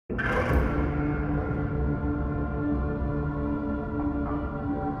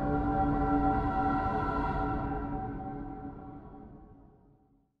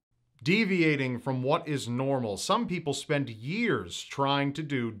Deviating from what is normal, some people spend years trying to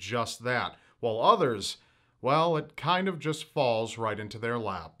do just that, while others, well, it kind of just falls right into their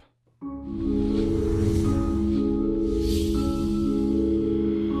lap.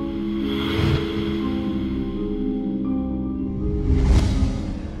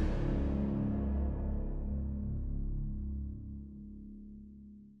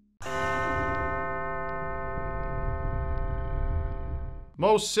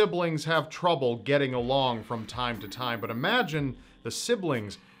 Most siblings have trouble getting along from time to time, but imagine the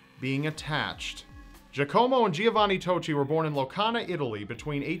siblings being attached. Giacomo and Giovanni Tocci were born in Locarno, Italy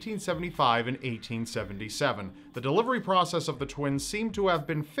between 1875 and 1877. The delivery process of the twins seemed to have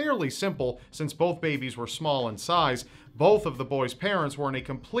been fairly simple since both babies were small in size. Both of the boys' parents were in a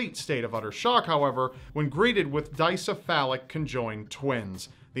complete state of utter shock, however, when greeted with dicephalic conjoined twins.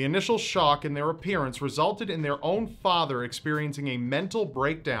 The initial shock in their appearance resulted in their own father experiencing a mental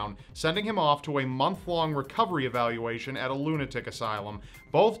breakdown, sending him off to a month-long recovery evaluation at a lunatic asylum.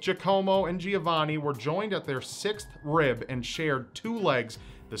 Both Giacomo and Giovanni were joined at their sixth rib and shared two legs,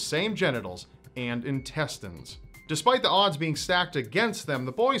 the same genitals, and intestines. Despite the odds being stacked against them,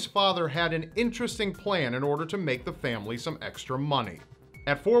 the boy's father had an interesting plan in order to make the family some extra money.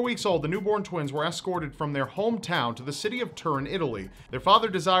 At 4 weeks old, the newborn twins were escorted from their hometown to the city of Turin, Italy. Their father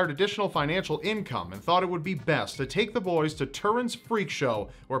desired additional financial income and thought it would be best to take the boys to Turin's freak show,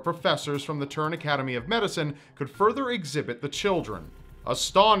 where professors from the Turin Academy of Medicine could further exhibit the children.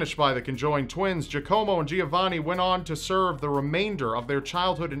 Astonished by the conjoined twins, Giacomo and Giovanni went on to serve the remainder of their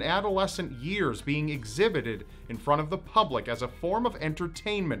childhood and adolescent years being exhibited in front of the public as a form of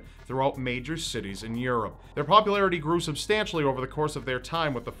entertainment throughout major cities in Europe. Their popularity grew substantially over the course of their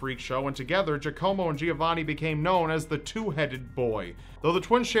time with the freak show, and together Giacomo and Giovanni became known as the two-headed boy. Though the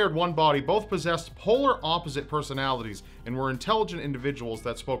twins shared one body, both possessed polar opposite personalities and were intelligent individuals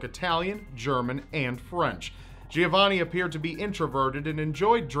that spoke Italian, German, and French. Giovanni appeared to be introverted and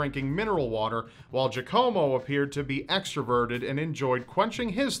enjoyed drinking mineral water, while Giacomo appeared to be extroverted and enjoyed quenching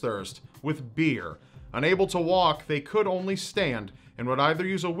his thirst with beer. Unable to walk, they could only stand, and would either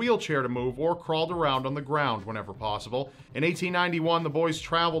use a wheelchair to move or crawled around on the ground whenever possible. In 1891, the boys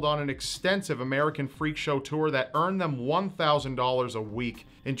traveled on an extensive American freak show tour that earned them $1,000 a week.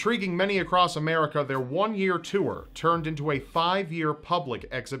 Intriguing many across America, their one-year tour turned into a 5-year public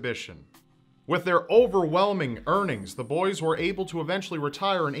exhibition. With their overwhelming earnings, the boys were able to eventually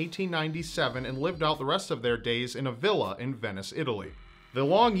retire in 1897 and lived out the rest of their days in a villa in Venice, Italy. The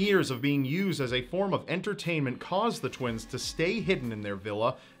long years of being used as a form of entertainment caused the twins to stay hidden in their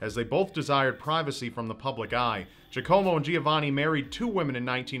villa, as they both desired privacy from the public eye. Giacomo and Giovanni married 2 women in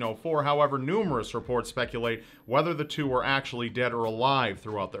 1904, however, numerous reports speculate whether the two were actually dead or alive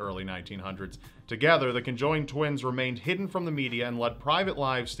throughout the early 1900s. Together, the conjoined twins remained hidden from the media and led private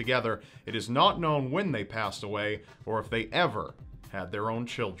lives together. It is not known when they passed away, or if they ever had their own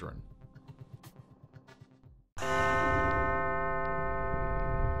children.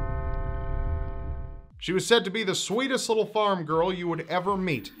 She was said to be the sweetest little farm girl you would ever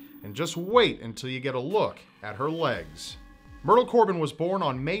meet, and just wait until you get a look at her legs. Myrtle Corbin was born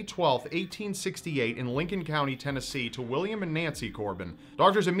on May 12, 1868 in Lincoln County, Tennessee to William and Nancy Corbin.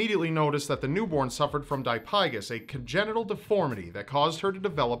 Doctors immediately noticed that the newborn suffered from dipygus, a congenital deformity that caused her to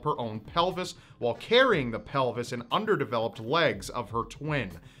develop her own pelvis while carrying the pelvis and underdeveloped legs of her twin.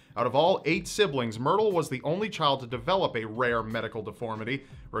 Out of all 8 siblings, Myrtle was the only child to develop a rare medical deformity.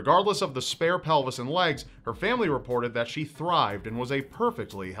 Regardless of the spare pelvis and legs, her family reported that she thrived and was a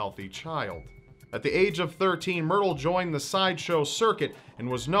perfectly healthy child. At the age of 13, Myrtle joined the Sideshow circuit and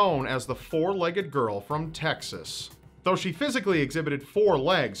was known as the four-legged girl from Texas. Though she physically exhibited 4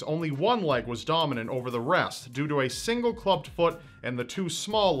 legs, only one leg was dominant over the rest due to a single clubbed foot and the 2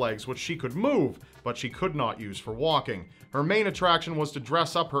 small legs which she could move, but she could not use for walking. Her main attraction was to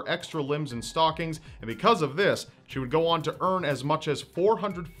dress up her extra limbs in stockings, and because of this, she would go on to earn as much as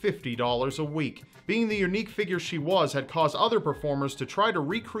 $450 a week. Being the unique figure she was had caused other performers to try to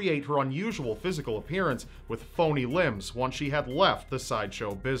recreate her unusual physical appearance with phony limbs once she had left the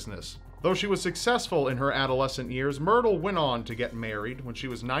sideshow business. Though she was successful in her adolescent years, Myrtle went on to get married when she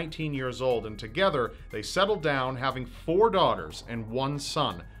was 19 years old, and together they settled down, having 4 daughters and 1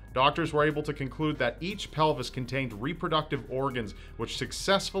 son. Doctors were able to conclude that each pelvis contained reproductive organs, which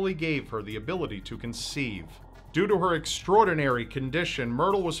successfully gave her the ability to conceive. Due to her extraordinary condition,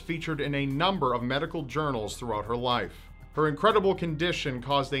 Myrtle was featured in a number of medical journals throughout her life. Her incredible condition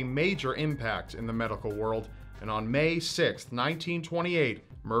caused a major impact in the medical world, and on May 6, 1928,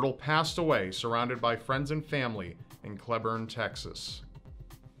 Myrtle passed away surrounded by friends and family in Cleburne, Texas.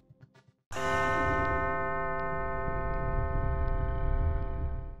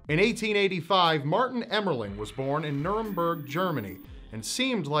 In 1885, Martin Emmerling was born in Nuremberg, Germany, and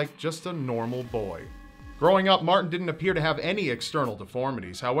seemed like just a normal boy. Growing up, Martin didn't appear to have any external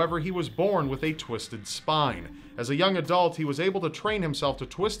deformities. However, he was born with a twisted spine. As a young adult, he was able to train himself to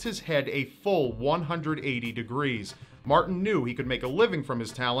twist his head a full 180 degrees. Martin knew he could make a living from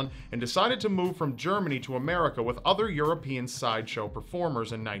his talent and decided to move from Germany to America with other European sideshow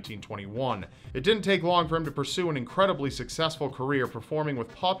performers in 1921. It didn't take long for him to pursue an incredibly successful career performing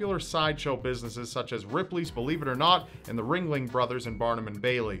with popular sideshow businesses such as Ripley's Believe It or Not and the Ringling Brothers and Barnum and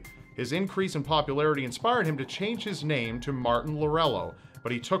Bailey. His increase in popularity inspired him to change his name to Martin Lorello,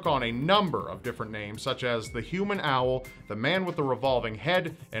 but he took on a number of different names such as the Human Owl, the Man with the Revolving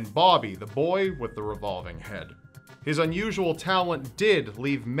Head, and Bobby, the Boy with the Revolving Head. His unusual talent did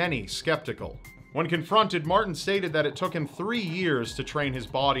leave many skeptical. When confronted, Martin stated that it took him 3 years to train his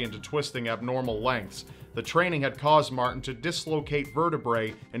body into twisting abnormal lengths. The training had caused Martin to dislocate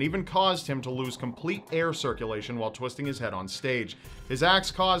vertebrae and even caused him to lose complete air circulation while twisting his head on stage. His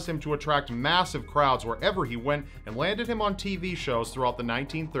acts caused him to attract massive crowds wherever he went and landed him on TV shows throughout the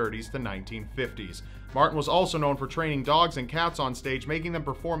 1930s to 1950s. Martin was also known for training dogs and cats on stage, making them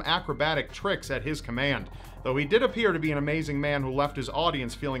perform acrobatic tricks at his command. Though he did appear to be an amazing man who left his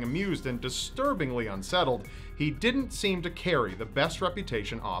audience feeling amused and disturbingly unsettled, he didn't seem to carry the best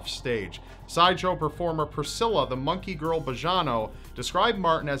reputation off stage. Sideshow performer Priscilla the Monkey Girl Bajano described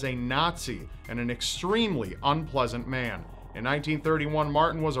Martin as a Nazi and an extremely unpleasant man. In 1931,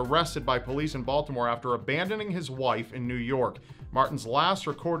 Martin was arrested by police in Baltimore after abandoning his wife in New York. Martin's last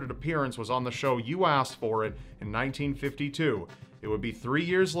recorded appearance was on the show You Asked For It in 1952. It would be 3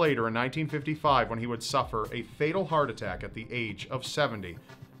 years later in 1955 when he would suffer a fatal heart attack at the age of 70.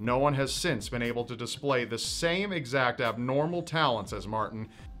 No one has since been able to display the same exact abnormal talents as Martin,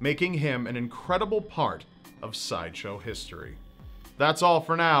 making him an incredible part of sideshow history. That's all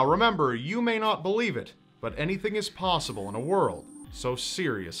for now. Remember, you may not believe it, but anything is possible in a world so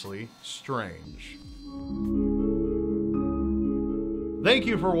seriously strange. Thank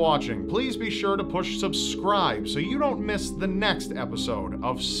you for watching. Please be sure to push subscribe so you don't miss the next episode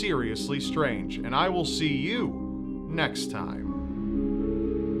of Seriously Strange, and I will see you next time.